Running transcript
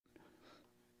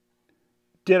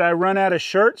Did I run out of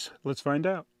shirts? Let's find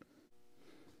out.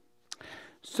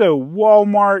 So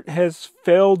Walmart has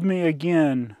failed me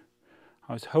again.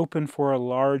 I was hoping for a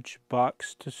large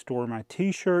box to store my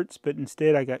t-shirts, but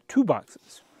instead I got 2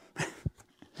 boxes.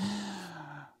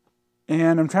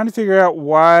 And I'm trying to figure out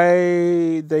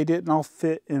why they didn't all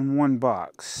fit in one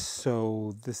box.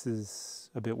 So this is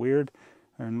a bit weird,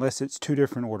 unless it's 2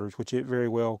 different orders, which it very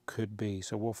well could be.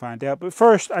 So we'll find out. But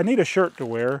first, I need a shirt to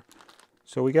wear.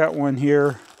 So we got one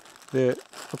here that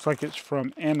looks like it's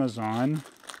from Amazon.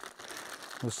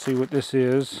 Let's see what this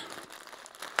is.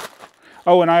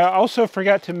 Oh, and I also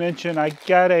forgot to mention, I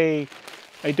got a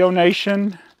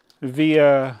donation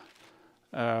via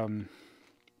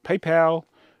PayPal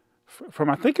from,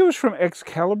 I think it was from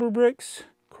BrickTsar.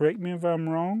 Correct me if I'm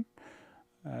wrong.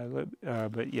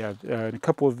 But yeah, a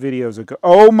couple of videos ago.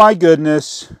 Oh my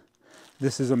goodness.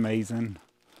 This is amazing.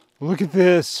 Look at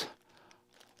this.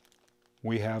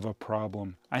 We have a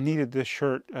problem. I needed this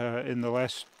shirt in the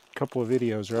last couple of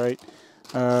videos, right?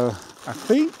 I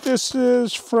think this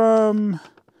is from,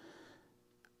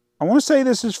 I want to say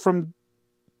this is from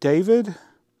David.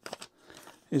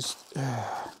 Let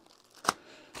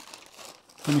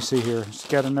me see here. It's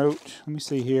got a note. Let me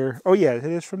see here. Oh yeah, it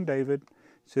is from David.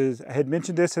 It says, I had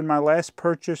mentioned this in my last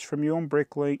purchase from you on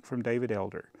Bricklink from David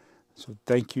Elder. So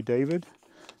thank you, David.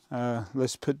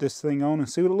 Let's put this thing on and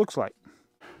see what it looks like.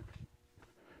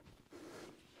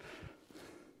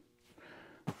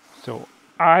 So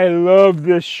I love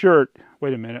this shirt.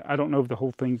 Wait a minute. I don't know if the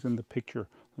whole thing's in the picture.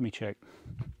 Let me check.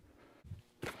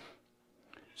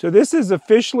 So this is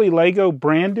officially Lego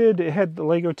branded. It had the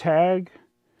Lego tag.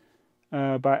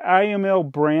 By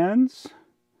IML Brands.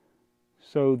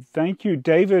 So thank you,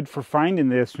 David, for finding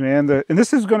this, man. And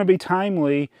this is going to be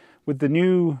timely with the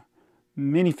new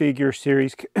minifigure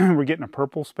series. We're getting a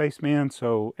purple spaceman,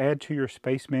 so add to your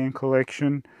spaceman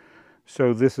collection.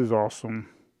 So this is awesome.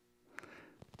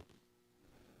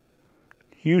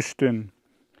 Houston,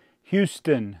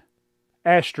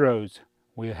 Astros,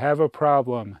 we have a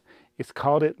problem. It's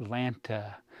called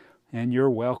Atlanta, and you're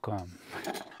welcome.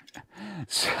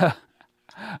 So,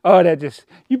 oh,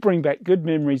 you bring back good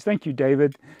memories. Thank you,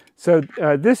 David. So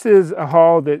this is a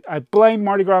haul that I blame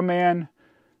Mardi Gras Man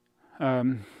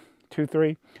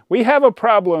 2-3. We have a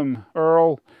problem,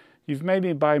 Earl. You've made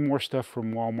me buy more stuff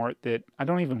from Walmart that I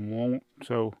don't even want.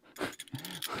 So,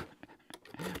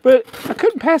 but I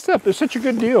couldn't pass up. It's such a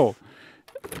good deal.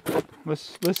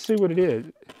 Let's see what it is.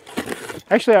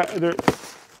 Actually,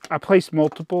 I placed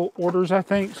multiple orders, I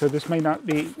think, so this may not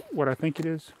be what I think it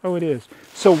is. Oh, it is.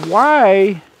 So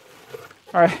why?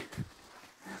 All right.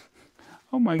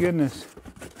 Oh my goodness.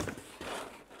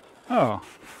 Oh,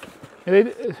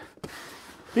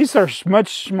 these are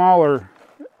much smaller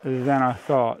than I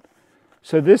thought.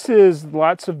 So this is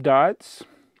lots of dots.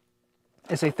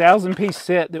 It's a 1,000-piece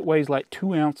set that weighs like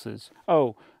 2 ounces.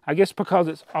 Oh, I guess because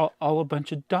it's all a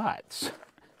bunch of dots.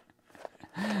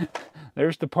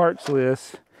 There's the parts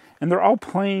list. And they're all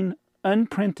plain,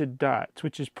 unprinted dots,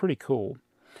 which is pretty cool.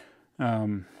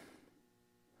 So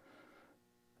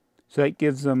that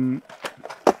gives them,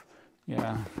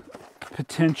 yeah,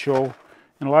 potential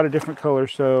in a lot of different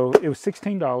colors. So it was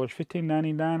 $16,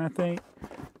 $15.99, I think.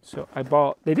 So I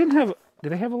bought, did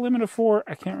they have a limit of 4?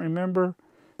 I can't remember.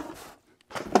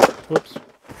 Whoops.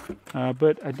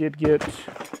 But I did get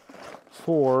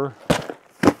 4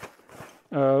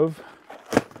 of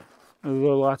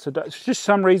lots of dots. Just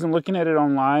some reason looking at it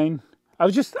online, I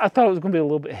thought it was going to be a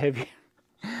little bit heavier.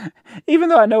 Even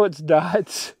though I know it's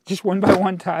dots, just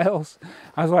 1x1 tiles.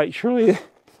 I was like, surely.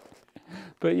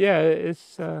 But yeah,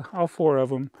 it's all 4 of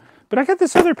them. But I got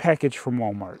this other package from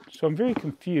Walmart, so I'm very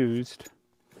confused.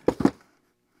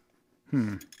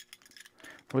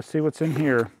 Let's see what's in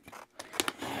here.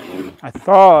 I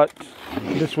thought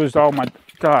this was all my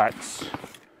dots.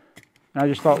 And I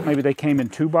just thought maybe they came in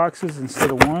 2 boxes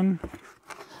instead of 1.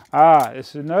 Ah,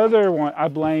 it's another one I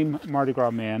blame Mardi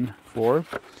Gras Man for.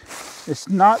 It's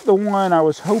not the one I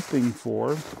was hoping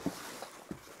for.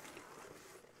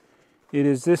 It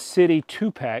is this City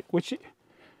 2-pack, which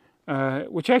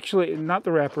actually, not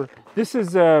the wrapper. This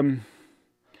is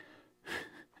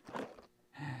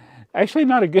actually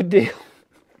not a good deal.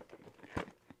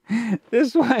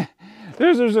 This one,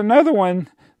 there's another one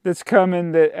that's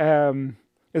coming that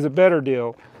is a better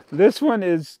deal. This one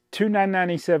is 2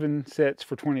 9.97 sets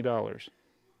for $20.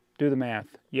 Do the math.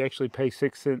 You actually pay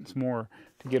 6 cents more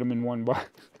to get them in 1 box.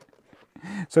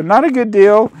 So not a good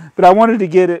deal, but I wanted to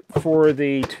get it for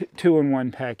the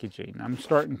 2-in-1 packaging. I'm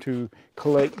starting to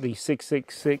collect the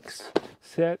 666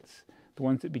 sets, the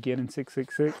ones that begin in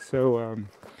 666. So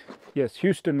yes,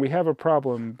 Houston, we have a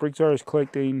problem. BrickTsar is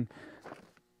collecting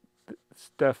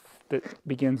stuff that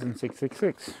begins in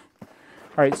 666. All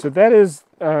right, so that is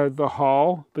the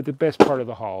haul, but the best part of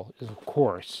the haul is, of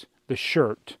course, the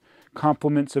shirt.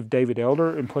 Compliments of David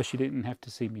Elder, and plus you didn't have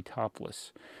to see me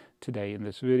topless today in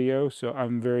this video, so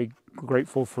I'm very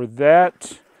grateful for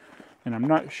that. And I'm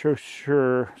not so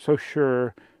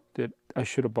sure that I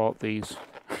should have bought these.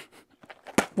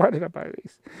 Why did I buy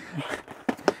these?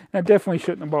 I definitely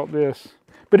shouldn't have bought this.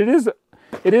 But it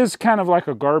is kind of like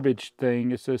a garbage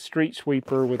thing. It's a street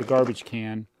sweeper with a garbage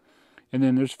can. And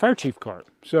then there's a fire chief card.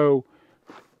 So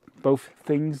both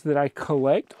things that I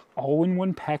collect all in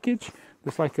one package.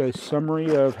 It's like a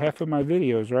summary of half of my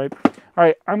videos, right? All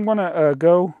right, I'm going to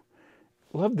go.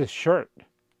 Love this shirt.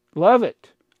 Love it.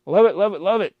 Love it, love it,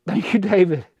 love it. Thank you,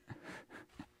 David.